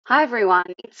Hi everyone,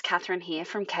 it's Catherine here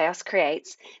from Chaos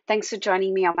Creates. Thanks for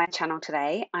joining me on my channel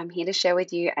today. I'm here to share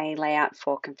with you a layout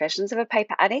for Confessions of a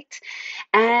Paper Addict.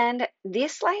 And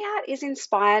this layout is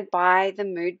inspired by the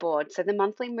mood board. So the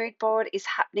monthly mood board is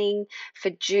happening for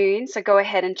June. So go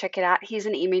ahead and check it out. Here's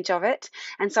an image of it.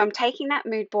 And so I'm taking that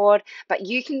mood board, but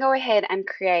you can go ahead and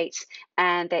create,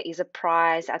 and there is a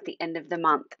prize at the end of the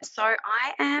month. So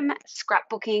I am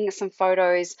scrapbooking some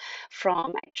photos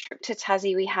from a trip to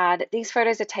Tassie we had. These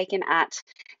photos are taken at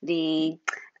the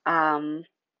um,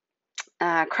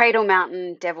 Cradle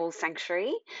Mountain Devil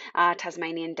Sanctuary,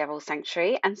 Tasmanian Devil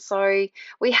Sanctuary. And so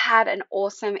we had an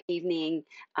awesome evening,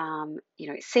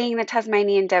 seeing the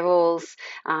Tasmanian devils,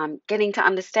 getting to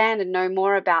understand and know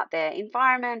more about their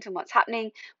environment and what's happening.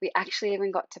 We actually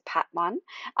even got to pat one,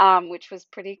 which was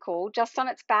pretty cool, just on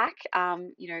its back,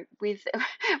 with,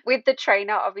 with the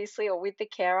trainer, obviously, or with the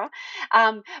carer.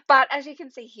 But as you can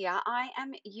see here, I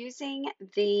am using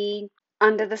the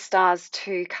Under the Stars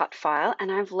 2 cut file,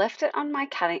 and I've left it on my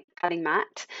cutting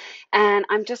mat, and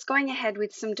I'm just going ahead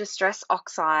with some distress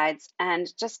oxides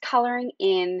and just coloring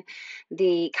in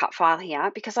the cut file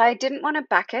here because I didn't want to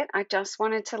back it. I just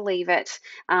wanted to leave it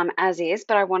as is,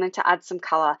 but I wanted to add some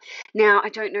color. Now I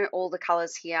don't know all the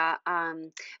colors here,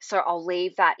 so I'll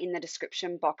leave that in the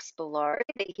description box below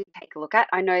that you can take a look at.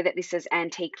 I know that this is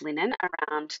antique linen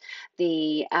around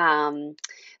the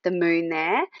moon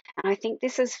there, and I think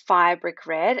this is fire brick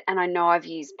red, and I know I've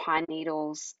used pine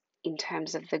needles in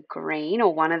terms of the green,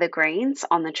 or one of the greens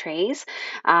on the trees.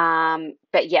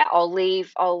 But yeah, I'll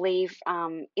leave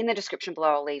in the description below,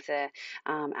 I'll leave the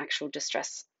actual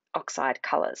distress oxide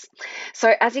colors.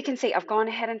 So as you can see, I've gone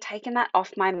ahead and taken that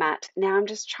off my mat. Now I'm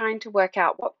just trying to work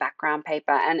out what background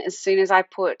paper, and as soon as I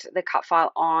put the cut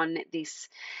file on this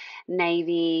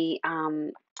navy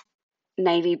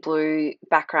navy blue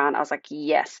background, I was like,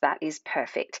 yes, that is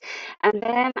perfect. And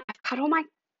then I've cut all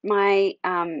my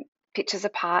pictures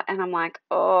apart, and I'm like,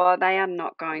 oh, they are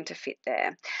not going to fit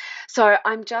there. So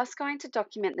I'm just going to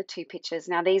document the two pictures.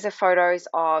 Now these are photos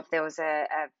of, there was a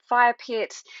fire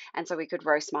pit, and so we could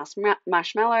roast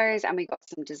marshmallows, and we got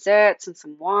some desserts and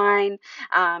some wine.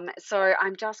 So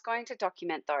I'm just going to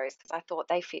document those because I thought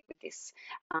they fit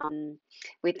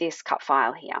with this cut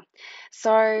file here.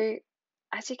 So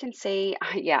as you can see,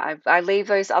 yeah, I leave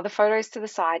those other photos to the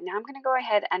side. Now I'm going to go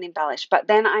ahead and embellish, but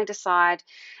then I decide,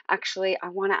 actually, I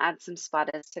want to add some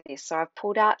splatters to this. So I've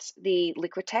pulled out the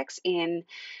Liquitex in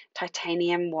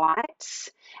titanium white,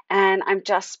 and I'm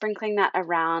just sprinkling that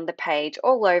around the page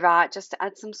all over just to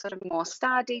add some sort of more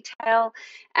star detail,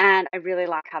 and I really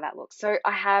like how that looks. So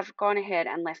I have gone ahead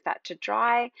and left that to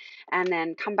dry and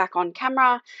then come back on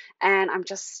camera, and I'm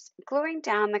just gluing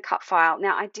down the cut file.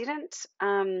 Now I didn't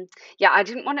I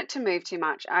didn't want it to move too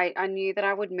much. I knew that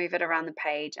I would move it around the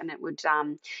page and it would,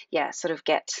 sort of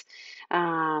get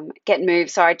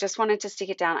moved. So I just wanted to stick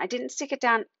it down. I didn't stick it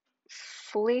down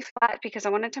fully flat because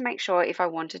I wanted to make sure, if I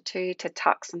wanted to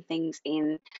tuck some things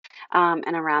in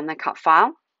and around the cut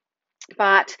file.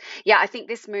 But yeah, I think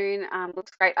this moon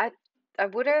looks great. I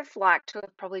would have liked to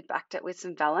have probably backed it with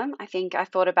some vellum. I think I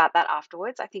thought about that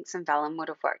afterwards. I think some vellum would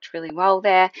have worked really well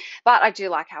there, but I do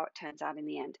like how it turns out in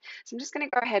the end. So I'm just going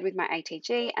to go ahead with my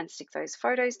ATG and stick those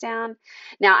photos down.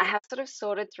 Now I have sort of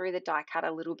sorted through the die cut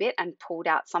a little bit and pulled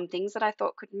out some things that I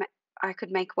thought I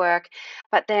could make work,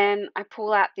 but then I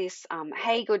pull out this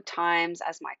Hey Good Times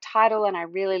as my title, and I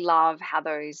really love how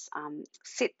those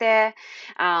sit there.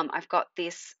 I've got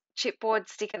this chipboard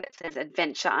sticker that says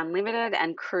Adventure Unlimited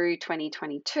and Crew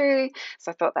 2022,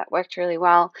 so I thought that worked really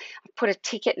well. I put a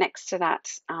ticket next to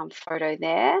that photo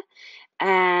there,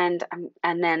 and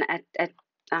then a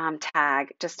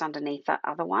tag just underneath that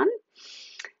other one.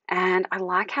 And I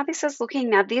like how this is looking.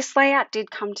 Now, this layout did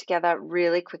come together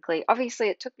really quickly. Obviously,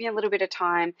 it took me a little bit of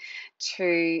time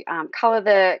to color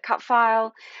the cut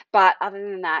file, but other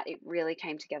than that, it really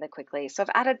came together quickly. So I've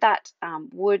added that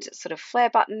wood sort of flare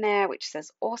button there, which says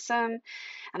awesome.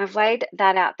 And I've laid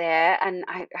that out there, and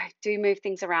I do move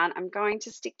things around. I'm going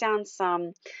to stick down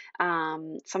some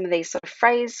of these sort of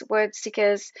phrase word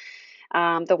stickers.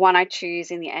 The one I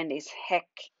choose in the end is heck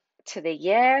to the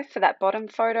yeah for that bottom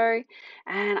photo,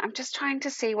 and I'm just trying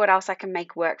to see what else I can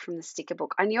make work from the sticker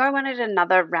book. I knew I wanted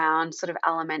another round sort of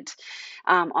element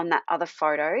on that other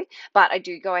photo, but I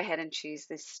do go ahead and choose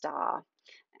this star.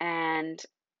 And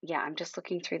yeah, I'm just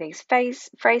looking through these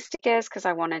phrase stickers because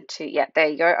I wanted to, yeah, there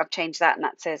you go. I've changed that, and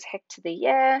that says heck to the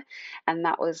yeah, and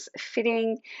that was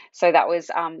fitting. So that was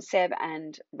Seb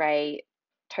and Ray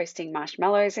toasting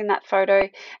marshmallows in that photo.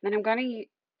 And then I'm going to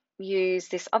use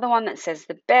this other one that says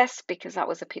the best because that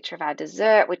was a picture of our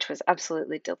dessert, which was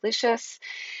absolutely delicious.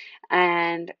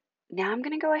 And Now I'm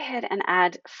going to go ahead and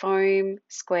add foam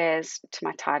squares to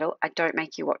my title. I don't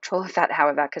make you watch all of that,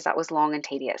 however, because that was long and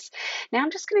tedious. Now I'm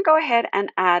just going to go ahead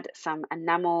and add some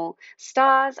enamel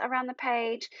stars around the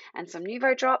page and some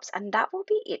Nuvo drops, and that will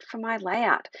be it for my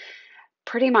layout.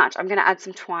 Pretty much. I'm going to add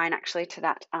some twine actually to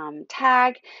that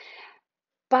tag.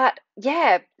 But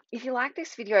yeah, if you like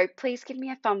this video, please give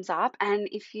me a thumbs up. And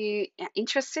if you are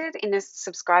interested in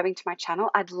subscribing to my channel,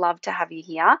 I'd love to have you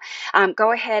here.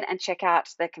 Go ahead and check out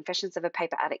the Confessions of a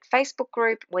Paper Addict Facebook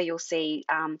group, where you'll see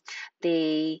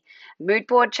the mood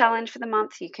board challenge for the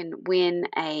month. You can win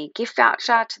a gift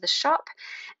voucher to the shop.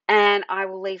 And I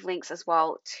will leave links as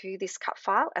well to this cut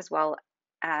file, as well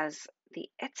as the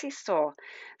Etsy store.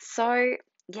 So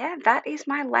yeah, that is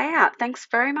my layout. Thanks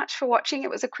very much for watching. It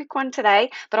was a quick one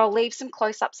today, but I'll leave some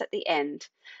close-ups at the end.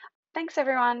 Thanks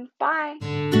everyone.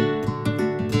 Bye.